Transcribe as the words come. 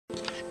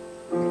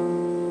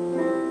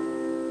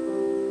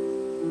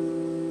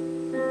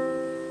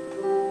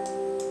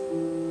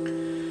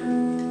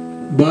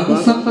භාග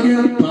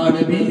සංඛ්‍යා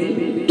පාඩමේ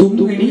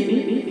තුන්වෙනි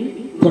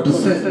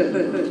කොටස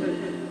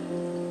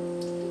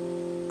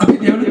අපි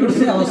දෙවන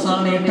කොටසේ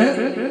අවසානයේට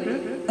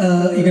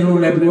ඉගෙනු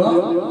ලැබුවා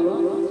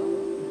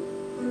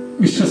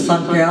විශ්ව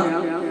සංඛ්‍යා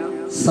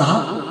සහ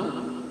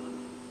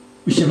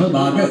විෂම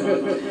භාග.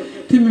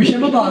 ඉතින්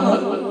විෂම භාග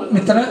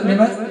මෙතන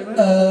මෙම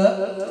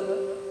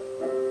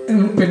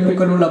පෙන්වු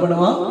කරනු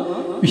ලබනවා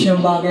විෂම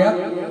භාගයක්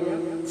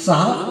සහ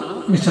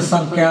මිශ්‍ර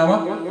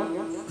සංඛ්‍යාවක්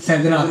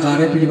සැදෙන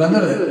ආකාරය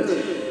පිළිබඳව.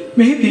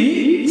 මෙහිදී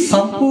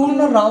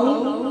සම්පූර්ණ රවුම්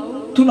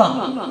තුනක්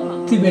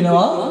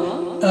තිබෙනවා.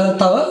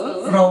 තව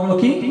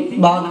රවුමකින්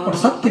භාග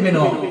කොටසක්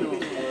තිබෙනවා.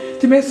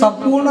 ඉතින් මේ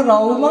සම්පූර්ණ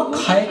රවුමක්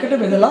 6කට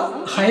බෙදලා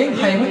 6න්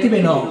 6ම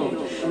තිබෙනවා.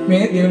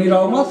 මේ දෙවෙනි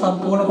රවුම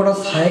සම්පූර්ණ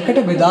කොටස් 6කට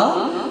බෙදා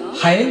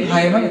 6න්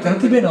 6ම මෙතන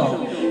තිබෙනවා.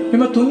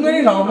 මෙම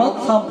තුන්වෙනි රවුමත්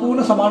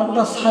සම්පූර්ණ සමාන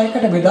කොටස්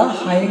 6කට බෙදා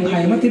 6න්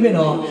 6ම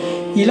තිබෙනවා.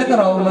 ඊළඟ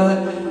රවුම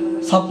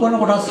සම්පූර්ණ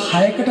කොටස්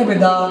 6කට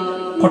බෙදා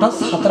කොටස්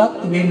 4ක්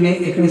තිබෙන්නේ.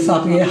 ඒක නිසා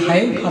අපි ඒ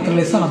 6න් 4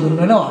 ලෙස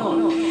හඳුන්වනවා.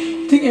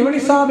 ඉතින් ඒ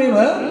නිසා මෙව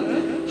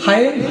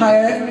 6න්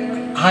 6න්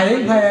 6යි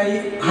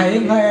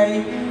 6න් 6යි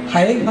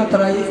 6න්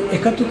 4යි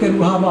එකතු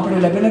කරුවාම අපිට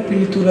ලැබෙන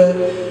පිළිතුර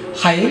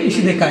 6න්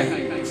 22යි.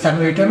 සම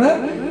විටම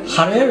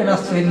හරය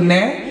වෙනස්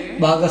වෙන්නේ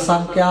භාග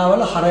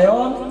සංඛ්‍යාවල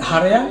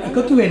හරයන්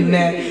එකතු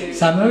වෙන්නේ.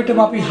 සම විටම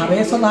අපි හරය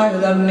සඳහා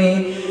යොදන්නේ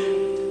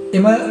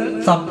එම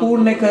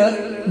සම්පූර්ණ එක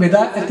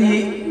බෙදා ඇති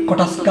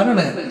කොටස් ගණන.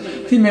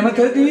 ඉතින්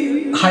මෙතනදී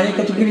 6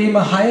 එකතු කිරීම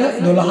 6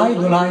 12යි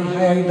 12යි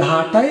 6යි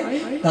 18යි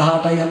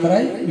 18යි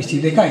 4යි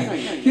 22යි.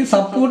 ඉතින්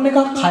සම්පූර්ණ එකක්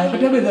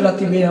 6කට බෙදලා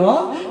තිබෙනවා.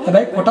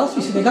 හැබැයි කොටස්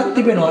 22ක්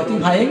තිබෙනවා. ඉතින්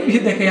 6න්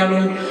 22 යනු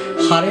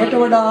හරයට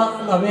වඩා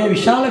ලවයේ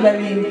විශාල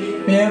බැවින්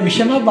මේ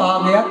විෂම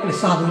භාගයක්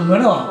ලෙස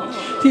හඳුන්වනවා.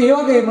 ඉතින් ඒ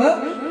වගේම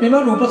මෙම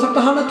රූප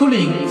සටහන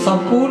තුලින්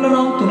සම්පූර්ණ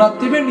රවුම් තුනක්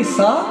තිබෙන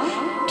නිසා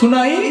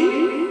 3යි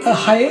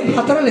 6න්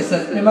 4 ලෙස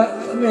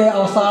මේ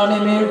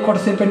අවසානයේ මේ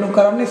කොටසේ පෙන්වු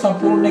කරන්නේ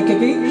සම්පූර්ණ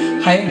එකකින්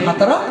 6න්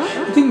 4.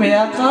 ඉතින් මේ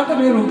ආකාරයට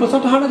මේ රූප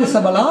සටහන දෙස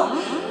බලා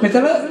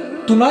මෙතන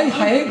 3යි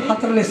 6න්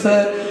 4 ලෙස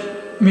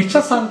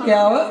මිශ්‍ර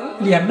සංඛ්‍යාව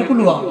ලියන්න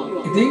පුළුවන්.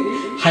 ඉතින්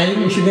 6න්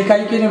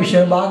 22යි කියන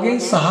විෂම භාගයෙන්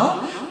සහ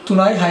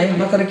 3යි 6න්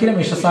 4 කියන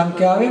මිශ්‍ර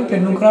සංඛ්‍යාවෙන්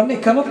පෙන්වු කරන්නේ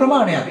එකම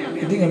ප්‍රමාණයක්.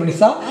 ඉතින් ඒ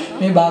නිසා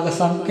මේ භාග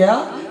සංඛ්‍යා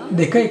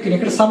දෙක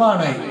එකිනෙකට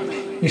සමානයි.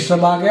 මිශ්‍ර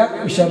භාගයක්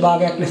විෂම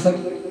භාගයක් ලෙස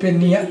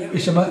පෙන්නිය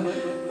විෂම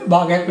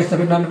භාගයක් ලෙස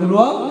පෙන්වන්න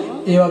පුළුවන්.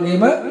 ඒ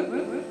වගේම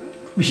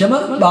විෂම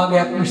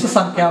භාගයක් මිශ්‍ර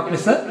සංඛ්‍යාවක්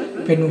ලෙස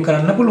පෙන්වු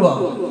කරන්න පුළුවන්.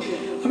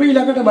 අපි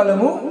ඊළඟට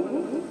බලමු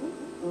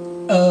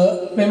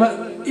මෙම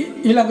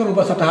ඊළඟ රූප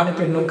සටහනේ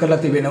පෙන්වුම් කරලා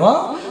තිබෙනවා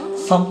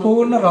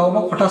සම්පූර්ණ රවුම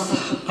කොටස්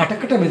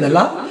 8කට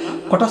බෙදලා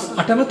කොටස්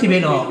 8ම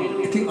තිබෙනවා.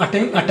 ඉතින්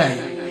 8න් 8යි.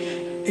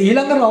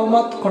 ඊළඟ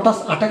රවුමත් කොටස්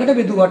 8කට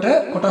බෙදුවට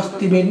කොටස්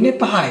තිබෙන්නේ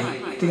 5යි.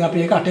 ඉතින් අපි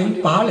ඒක 8න්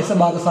 5 ලෙස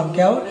භාග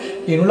සංඛ්‍යාව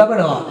ගෙනු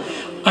ලබනවා.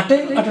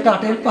 8න් 8ට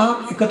 8න් 5ක්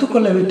එකතු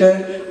කළ විට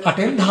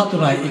 8න්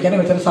 13යි. ඒ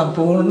කියන්නේ මෙතන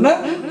සම්පූර්ණ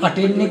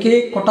 8න් එකේ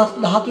කොටස්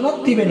 13ක්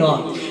තිබෙනවා.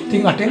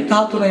 ඉතින් 8න්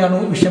 13 යනු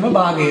විෂම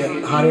භාගය.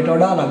 හරියට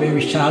වඩා ලැබෙ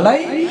විශාලයි.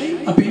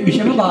 අපි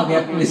විෂම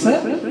භාගයක් ලෙස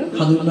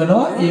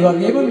හඳුන්වනවා. ඒ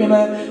වගේම මෙම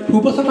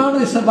රූප සටහන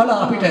දෙස බල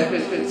අපිට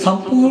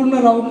සම්පූර්ණ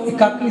රවුම්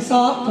එකක්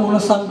නිසා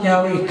පූර්ණ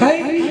සංඛ්‍යාව 1යි.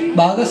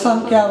 භාග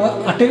සංඛ්‍යාව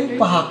 8න්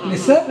 5ක්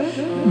ලෙස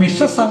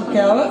මිශ්‍ර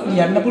සංඛ්‍යාව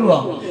ලියන්න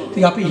පුළුවන්.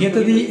 ඉතින් අපි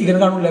ඉහතදී ඉගෙන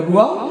ගන්නු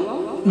ලැබුවා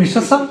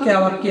මිශ්‍ර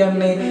සංඛ්‍යාවක්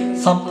කියන්නේ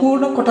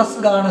සම්පූර්ණ කොටස්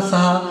ගාන සහ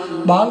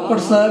භාග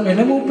කොටස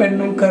වෙනම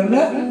පෙන්වුම් කරන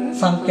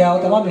සංඛ්‍යාව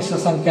තමයි මිශ්‍ර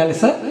සංඛ්‍යාව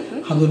ලෙස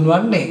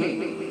හඳුන්වන්නේ.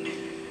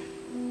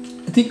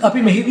 ඉතින් අපි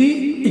මෙහිදී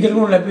ඉගෙන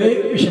ගන්න ලැබුවේ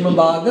විෂම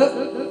භාග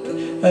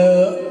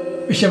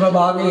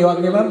ඒ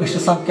වගේම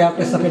මිශ්‍ර සංඛ්‍යාවක්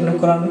ලෙස පෙන්වුම්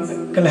කරන්න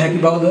කළ හැකි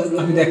බවද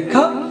අපි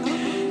දැක්කා.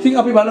 ඉතින්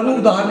අපි බලමු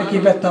උදාහරණ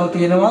කිහිපයක් තව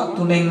තියෙනවා.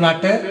 3න්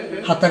 8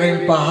 4න්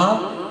 5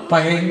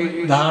 5න්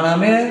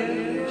 19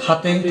 7න්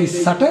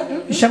 38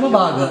 විෂම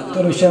භාග.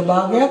 ඒතර විෂම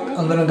භාගයක්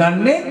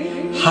අඳුනගන්නේ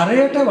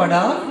හරයට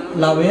වඩා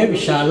ලවය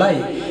විශාලයි.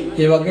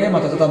 ඒ වගේ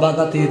මතක තබා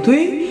ගත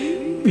යුතුයි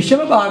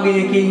විෂම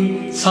භාගයකින්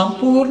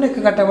සම්පූර්ණ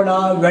එකකට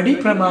වඩා වැඩි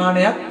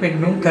ප්‍රමාණයක්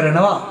පෙන්වුම්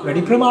කරනවා.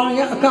 වැඩි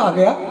ප්‍රමාණයක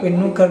අගයක්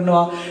පෙන්වුම්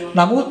කරනවා.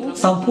 නමුත්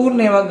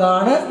සම්පූර්ණ ඒවා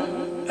ගාන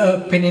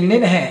පෙනෙන්නේ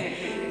නැහැ.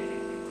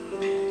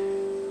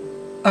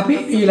 අපි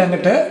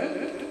ඊළඟට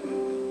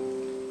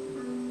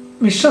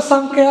මිශ්‍ර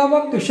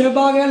සංඛ්‍යාවක් විෂම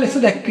භාගයක් ලෙස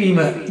දැක්වීම.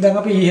 දැන්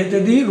අපි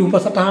ඉහතදී රූප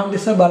සටහන්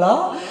දෙස බලා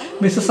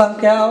මිශ්‍ර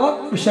සංඛ්‍යාවක්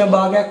විෂම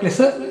භාගයක් ලෙස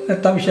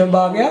නැත්නම් විෂම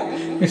භාගයක්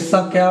මිශ්‍ර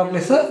සංඛ්‍යාවක්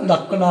ලෙස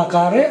දක්වන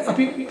ආකාරය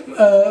අපි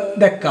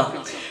දැක්කා.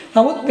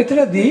 නමුත්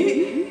මෙතනදී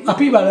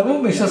අපි බලමු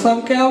මිශ්‍ර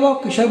සංඛ්‍යාවක්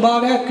විෂම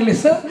භාගයක්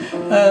ලෙස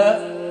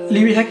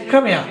ලිවිය හැකි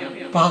ක්‍රමයක්.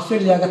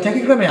 පහසුවෙන් ලියාගත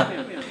හැකි ක්‍රමයක්.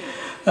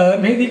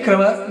 මේදී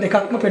ක්‍රම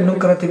දෙකක්ම පෙන්වුම්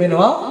කර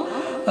තිබෙනවා.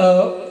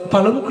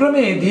 පළමු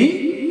ක්‍රමයේදී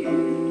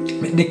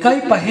 2යි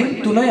 5න්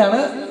 3 යන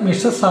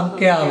මිශ්‍ර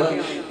සංඛ්‍යාව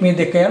මේ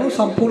දෙක යනු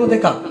සම්පූර්ණ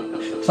දෙකක්.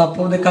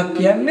 සම්පූර්ණ දෙකක්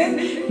කියන්නේ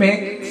මේ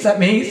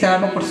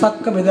සෑම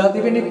කොටසක්ක බෙදා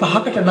තිබෙන්නේ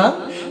 5කට නම්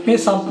මේ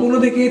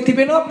සම්පූර්ණ දෙකේ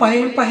තිබෙනවා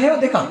 5න්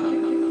 5 දෙකක්.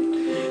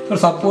 ඒතර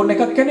සම්පූර්ණ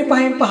එකක් කියන්නේ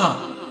 5න් 5.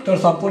 ඒතර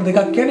සම්පූර්ණ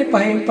දෙකක් කියන්නේ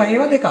 5න්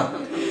 5 දෙකක්.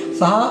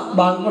 සහ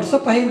භාග කොටස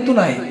 5න්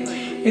 3යි.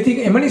 ඉතින්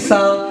එම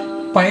නිසා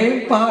 5න්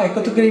 5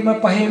 එකතු කිරීම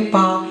 5න්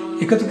 5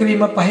 එකතු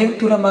කිරීම පහෙන්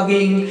තුන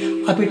මගින්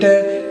අපිට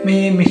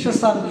මේ මිශ්‍ර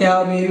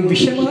සංඛ්‍යාවේ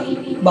විෂම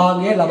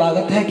භාගය ලබා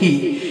ගත හැකියි.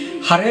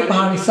 හරය පහ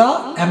නිසා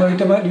හැම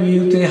විටම ලිවිය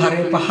යුත්තේ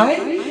හරය පහයි.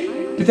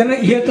 මෙතන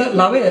ඉහත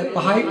ලවය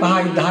 5යි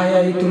 5යි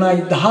 10යි 3යි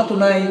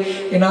 13යි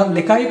එනම්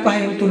 2යි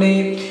 5න් 3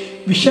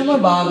 විෂම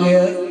භාගය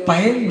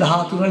 5න්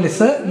 13 ලෙස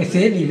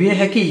මෙසේ ලිවිය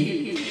හැකියි.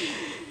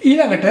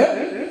 ඊළඟට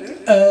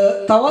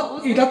තවත්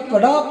ඊටත්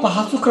වඩා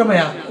පහසු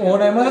ක්‍රමයක්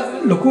ඕනෑම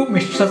ලොකු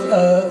මිශ්‍ර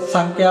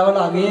සංඛ්‍යාවල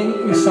අගයෙන්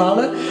විශාල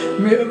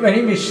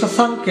වැනි මිශ්‍ර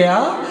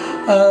සංඛ්‍යා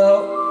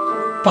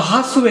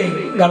පහසුවෙන්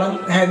ගණන්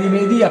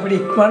හැදීමේදී අපිට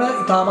ඉක්මන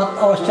ඉතාමත්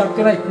අවශ්‍ය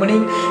වෙන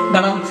ඉක්මනින්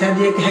ගණන්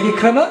හැදිය හැකි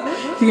ක්‍රම.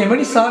 ඉතින් එම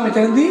නිසා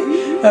මෙතනදී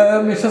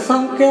මිශ්‍ර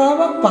සංඛ්‍යාව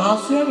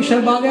පහසුවෙන්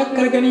විෂම භාගයක්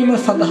කර ගැනීම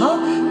සඳහා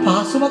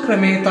පහසුම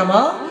ක්‍රමය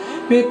තමයි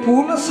මේ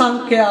පූර්ණ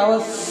සංඛ්‍යාව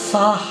සහ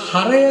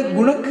හරය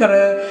ගුණ කර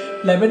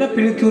ලැබෙන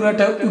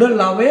පිළිතුරට උඩ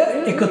ලවය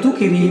එකතු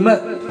කිරීම.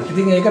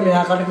 ඉතින් ඒක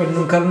මෙයාකට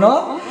පෙන්වන්න කරනවා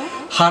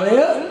හරය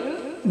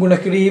ගුණ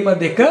කිරීම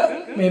දෙක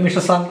මේ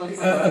මිශ්‍ර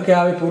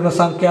සංඛ්‍යාවේ පූර්ණ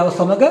සංඛ්‍යාව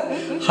සමග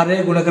හරය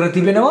ගුණ කර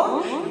තිබෙනවා.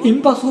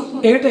 ඉන්පසු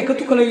ඒකට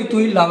එකතු කළ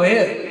යුතුයි ලවය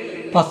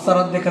 5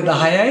 2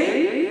 10යි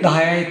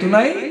 10යි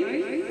 3යි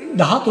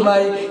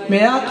 13යි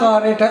මේ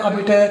ආකාරයට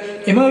අපිට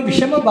එම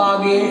විෂම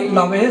භාගයේ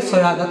ලවය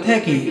සොයාගත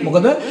හැකියි.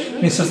 මොකද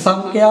මිශ්‍ර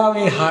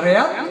සංඛ්‍යාවේ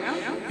හරයත්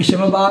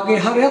විෂම භාගයේ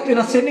හරයත්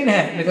වෙනස් වෙන්නේ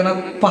නැහැ. මෙතනත්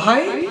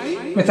 5යි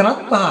මෙතනත්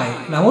 5යි.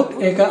 නමුත්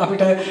ඒක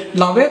අපිට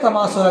ලවය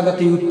තමයි සොයාගත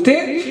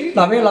යුත්තේ.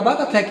 ලවය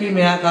ලබාගත හැකි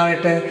මේ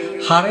ආකාරයට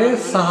හරය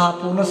සහ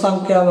පූර්ණ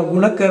සංඛ්‍යාව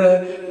ගුණ කර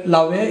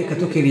ලවය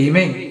එකතු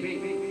කිරීමෙන්.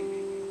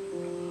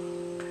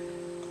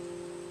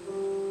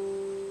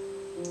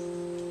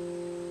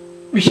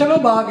 විෂම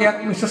භාගයක්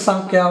මිශ්‍ර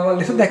සංඛ්‍යාව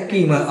ලෙස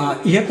දැක්වීම.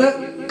 ඉහත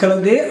කළ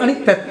දේ අනිත්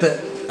පැත්ත.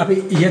 අපි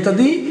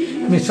ඉහතදී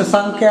මිශ්‍ර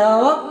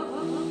සංඛ්‍යාවක්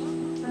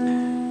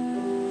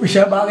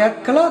විෂම භාගයක්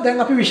කළා. දැන්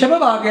අපි විෂම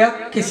භාගයක්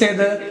කෙසේද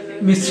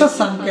මිශ්‍ර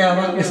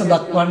සංඛ්‍යාවක් ලෙස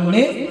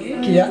දක්වන්නේ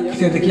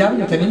කෙසේද කියලා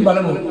මෙතනින්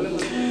බලමු.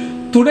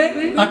 3න්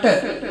 8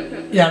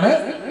 යන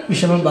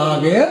විෂම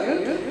භාගය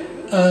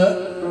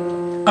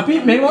අපි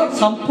මේවා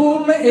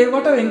සම්පූර්ණ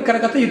ඒවට වෙන්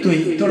කරගත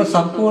යුතුයි. ඒතකොට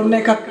සම්පූර්ණ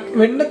එකක්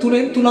වෙන්න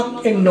 3න් 3ක්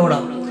එන්න ඕන.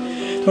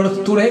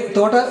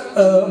 එතකොට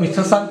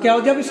මිශ්‍ර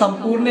සංඛ්‍යාවදී අපි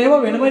සම්පූර්ණ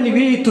ඒවා වෙනම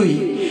ලිවිය යුතුයි.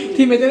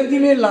 ඉතින් මෙතනදී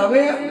මේ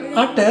ලවය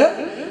 8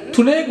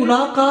 3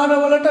 ගුණාකාර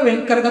වලට වෙන්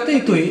කරගත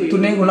යුතුයි.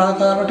 3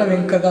 ගුණාකාර වලට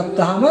වෙන්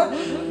කරගත්තාම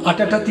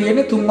 8ට තියෙන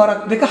 3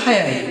 වරක් 2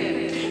 6යි.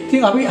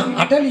 ඉතින් අපි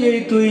 8 ලිය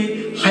යුතුයි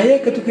 6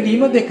 එකතු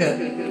කිරීම 2.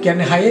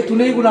 කියන්නේ 6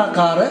 3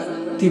 ගුණාකාර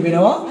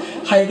තිබෙනවා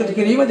 6 එකතු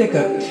කිරීම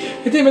 2.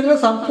 ඉතින් මෙතන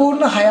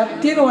සම්පූර්ණ 6ක්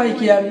තියෙනවායි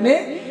කියන්නේ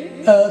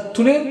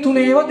 3න්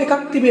 3 ඒවා දෙකක්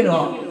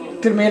තිබෙනවා.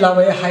 ඉතින් මේ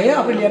ලවය 6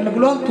 අපිට ලියන්න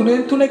පුළුවන්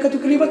 3න් 3 එකතු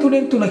කිරීම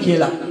 3න් 3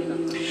 කියලා.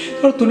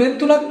 ඒතකොට 3න්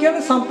 3ක්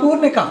කියන්නේ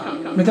සම්පූර්ණ එකක්.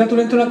 මෙතන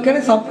 3න් 3ක්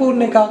කියන්නේ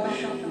සම්පූර්ණ එකක්.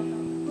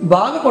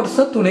 භාග කොටස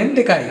 3න්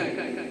 2යි.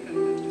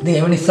 ඉතින්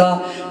ඒ නිසා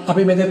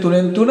අපි මෙතන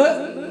 3න් 3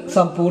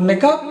 සම්පූර්ණ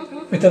එකක්,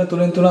 මෙතන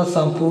 3න් 3ක්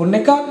සම්පූර්ණ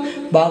එකක්,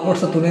 භාග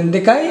කොටස 3න්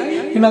 2යි.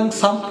 එහෙනම්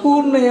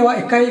සම්පූර්ණ ඒවා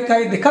 1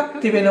 1 2ක්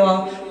තිබෙනවා.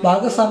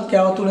 භාග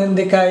සංඛ්‍යාව 3න්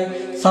 2යි.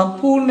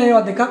 සම්පූර්ණ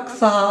ඒවා 2ක්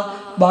සහ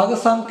භාග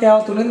සංඛ්‍යාව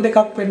 3න් 2ක්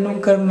පෙන්වුම්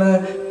කරන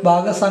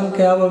භාග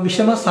සංඛ්‍යාව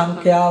විෂම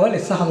සංඛ්‍යාව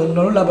ලෙස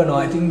හඳුන්වනු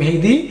ලබනවා. ඉතින්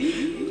මෙහිදී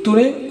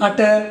 3න්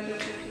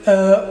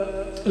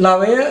 8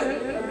 ලවය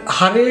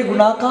හරේ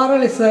ගුණාකාර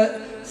ලෙස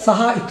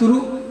සහ ඉතුරු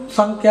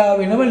සංඛ්‍යාව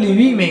වෙනම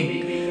ලිවීමෙන්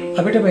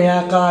අපිට මේ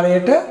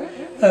ආකාරයට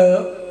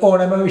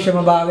ඕනෑම විෂම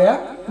භාගයක්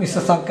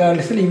මිශ්‍ර සංඛ්‍යාව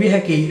ලෙස ලිවිය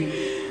හැකියි.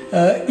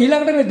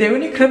 ඊළඟට මේ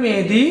දෙවෙනි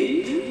ක්‍රමයේදී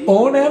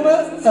ඕනෑම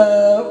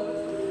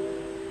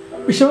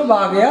විෂම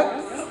භාගයක්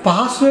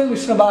පහසුවෙන්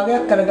මිශ්‍ර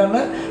භාගයක් කරගන්න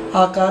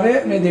ආකාරය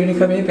මේ දෙවෙනි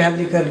ක්‍රමයේ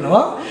පැහැදිලි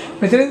කරනවා.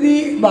 මෙතනදී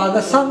භාග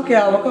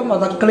සංඛ්‍යාවක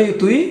මතක් කළ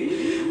යුතුයි.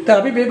 දැන්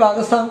අපි මේ භාග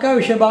සංඛ්‍යාව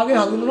විෂම භාගය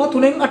හඳුන්වනවා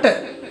 3න් 8.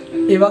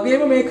 ඒ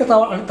වගේම මේක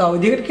තව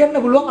විදිහකට කියන්න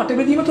පුළුවන් 8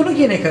 බෙදීම 3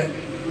 කියන එක.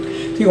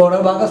 ඉතින් ඕන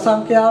භාග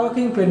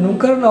සංඛ්‍යාවකින් පෙන්වුම්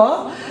කරනවා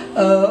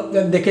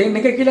දැන් 2න්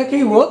 1 කියලා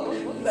කිව්වොත්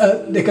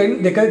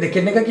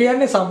දෙකෙන් එක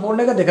කියන්නේ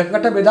සම්පූර්ණ එක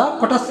දෙකකට බෙදා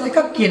කොටස් එකක්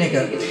කියන එක.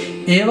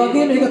 ඒ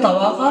වගේ මේක තව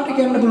ආකාරයකට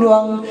කියන්න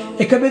පුළුවන්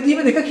 1 බෙදීම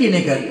 2 කියන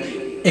එක.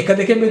 1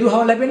 2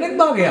 බෙදුවහම ලැබෙන්නේ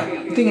භාගයක්.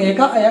 ඉතින්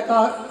ඒක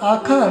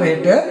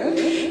ආකාරයට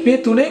මේ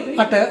 3න්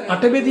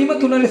 8 බෙදීම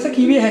 3 ලෙස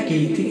කිවිය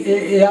හැකියි. ඉතින්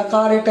ඒ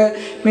ආකාරයට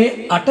මේ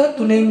 8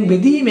 3න්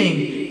බෙදීමෙන්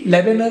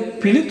ලැබෙන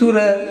පිළිතුර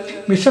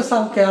මිශ්‍ර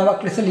සංඛ්‍යාවක්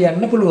ලෙස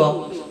ලියන්න පුළුවන්.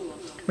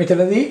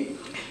 මෙතනදී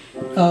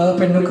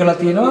පෙන්වන්න කරලා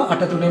තියෙනවා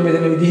 8 3න්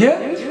බෙදෙන විදිහ.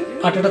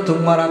 8ට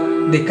 3 වරක්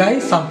 2යි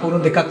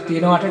සම්පූර්ණ දෙකක්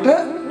තියෙනවා 8ට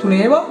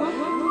 3 ඒවා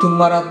 3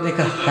 වරක්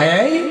 2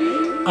 6යි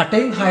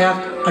 8න් 6ක්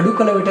අඩු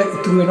කළ විට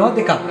ඉතුරු වෙනවා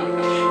 2ක්.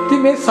 ඉතින්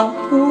මේ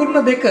සම්පූර්ණ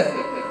දෙක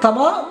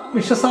තමයි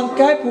මිශ්‍ර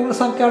සංඛ්‍යාවේ පූර්ණ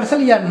සංඛ්‍යාව ලෙස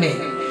ලියන්නේ.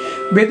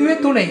 බෙදුවේ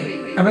 3න්.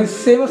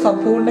 හැමසේම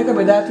සම්පූර්ණ එක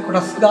බෙදා ඇති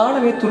කොටස් ගන්න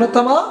මේ 3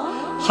 තමයි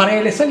හරය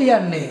ලෙස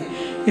ලියන්නේ.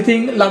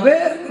 ඉතින් ලබය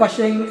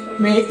වශයෙන්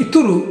මේ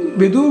ඉතුරු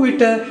බෙදූ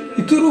විට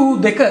ඉතුරු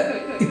දෙක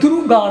ඉතුරු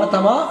ගාන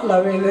තමයි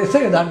ලබය ලෙස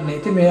යොදන්නේ.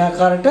 ඉතින් මේ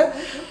ආකාරයට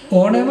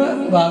ඕනෑම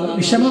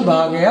විෂම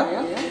භාගයක්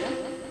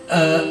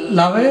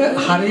ලවය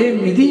හරයේ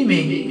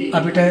මිදීමෙන්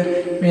අපිට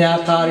මේ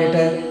ආකාරයට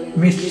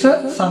මිශ්‍ර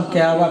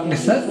සංඛ්‍යාවක්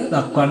ලෙස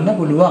දක්වන්න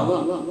පුළුවන්.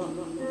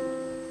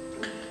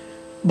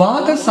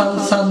 භාග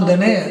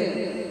සංසන්දනය.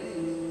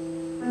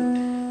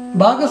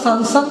 භාග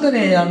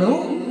සංසන්දනය යනු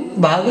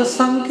භාග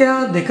සංඛ්‍යා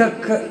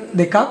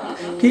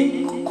දෙකකින්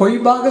කොයි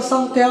භාග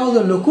සංඛ්‍යාවද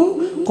ලොකු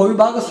කොයි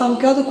භාග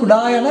සංඛ්‍යාවද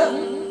කුඩා යන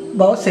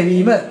බව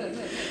සෙවීම.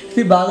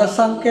 ඉතින් භාග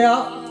සංඛ්‍යා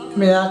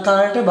මේ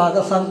ආකාරයට භාග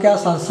සංඛ්‍යා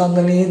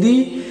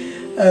සංසන්දනයේදී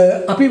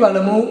අපි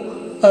බලමු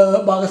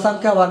භාග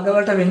සංඛ්‍යා වර්ග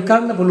වලට වෙන්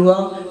කරන්න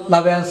පුළුවන්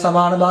ලවයන්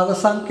සමාන භාග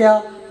සංඛ්‍යා,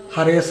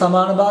 හරය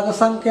සමාන භාග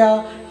සංඛ්‍යා,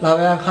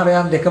 ලවයන්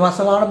හරයන් දෙකම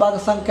සමාන භාග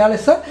සංඛ්‍යා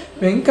ලෙස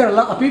වෙන්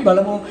කරලා අපි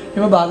බලමු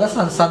මෙම භාග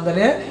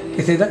සංසන්දනය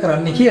කෙසේද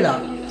කරන්නේ කියලා.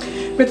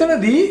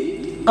 මෙතනදී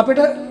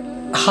අපිට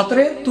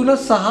 4න් 3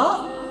 සහ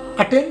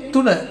 8න්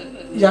 3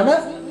 යන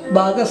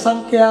භාග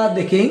සංඛ්‍යා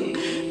දෙකෙන්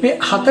මේ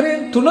 4න්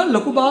 3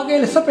 ලොකු භාගය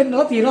ලෙස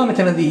පෙන්වලා තියෙනවා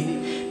මෙතනදී.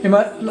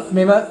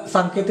 මෙම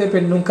සංකේතය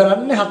පෙන්වුම්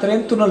කරන්නේ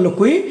 4න් 3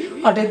 ලොකුයි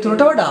 8න්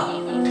 3ට වඩා.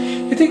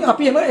 ඉතින්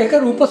අපි ඒක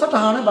රූප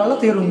සටහන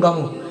බලලා තේරුම්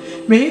ගමු.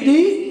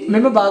 මෙහිදී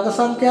මෙම භාග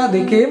සංඛ්‍යා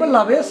දෙකේම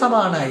ලවය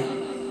සමානයි.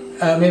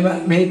 මේ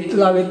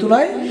ලවය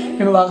 3යි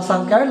මෙම භාග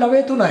සංඛ්‍යාවේ ලවය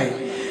 3යි.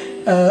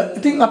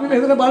 ඉතින් අපි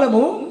මෙතන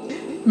බලමු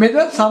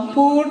මෙතන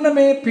සම්පූර්ණ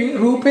මේ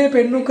රූපේ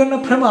පෙන්වු කරන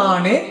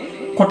ප්‍රමාණය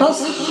කොටස්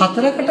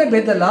 4කට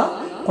බෙදලා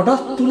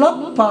කොටස් 3ක්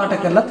පාට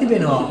කරලා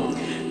තිබෙනවා.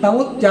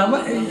 නමුත්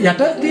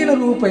යට තියෙන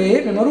රූපයේ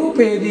මෙම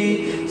රූපයේදී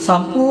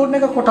සම්පූර්ණ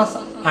එක කොටස්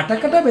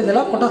 8කට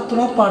බෙදලා කොටස්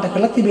 3ක් පාට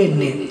කරලා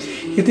තිබෙන්නේ.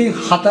 ඉතින්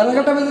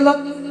 4කට බෙදලා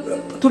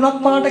 3ක්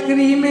පාට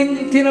කිරීමෙන්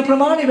තියෙන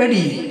ප්‍රමාණය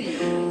වැඩි.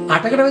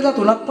 8කට බෙදලා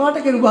 3ක් පාට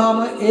කරුවාම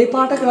ඒ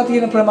පාට කරලා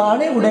තියෙන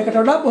ප්‍රමාණය උඩකට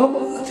වඩා බොහොම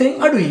සෙන්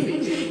අඩුයි.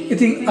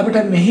 ඉතින් අපිට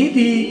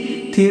මෙහිදී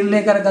තීරණය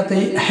කරගත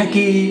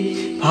හැකි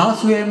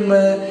පහසුවෙන්ම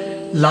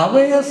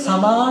ලවය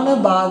සමාන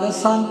භාග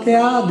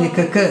සංඛ්‍යා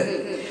දෙකක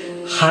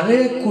හරය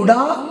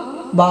කුඩා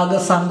භාග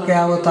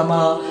සංඛ්‍යාව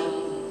තමා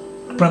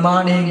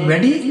ප්‍රමාණයෙන්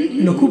වැඩි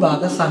ලොකු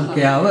භාග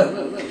සංඛ්‍යාව.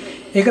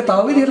 ඒක තව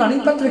විදිහට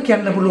අනිත් පැත්තට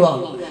කියන්න පුළුවන්.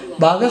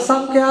 භාග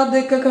සංඛ්‍යා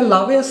දෙකක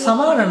ලවය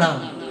සමාන නම්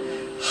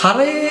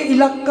හරයේ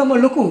ඉලක්කම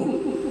ලොකු.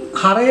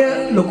 හරය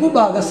ලොකු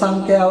භාග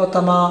සංඛ්‍යාව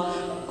තමා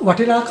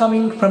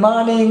වටිනාකමින්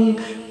ප්‍රමාණයෙන්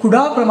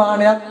කුඩා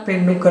ප්‍රමාණයක්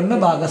පෙන්වු කරන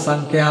භාග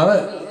සංඛ්‍යාව.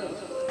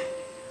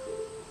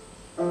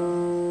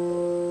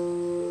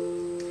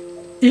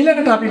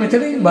 ඊළඟට අපි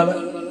මෙතනින්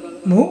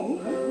බලමු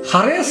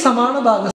හරය සමාන භාග